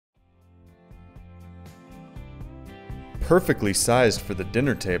Perfectly sized for the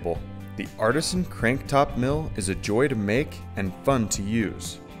dinner table, the Artisan Crank Top Mill is a joy to make and fun to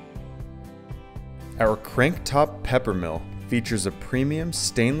use. Our crank top pepper mill features a premium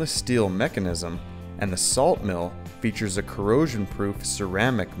stainless steel mechanism, and the salt mill features a corrosion-proof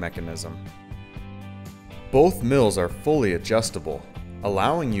ceramic mechanism. Both mills are fully adjustable,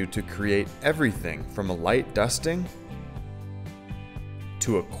 allowing you to create everything from a light dusting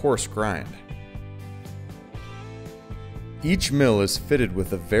to a coarse grind. Each mill is fitted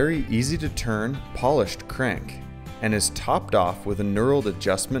with a very easy-to-turn, polished crank, and is topped off with a knurled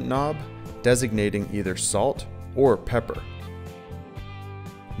adjustment knob designating either salt or pepper.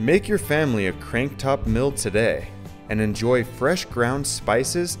 Make your family a crank top mill today and enjoy fresh ground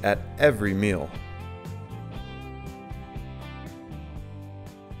spices at every meal.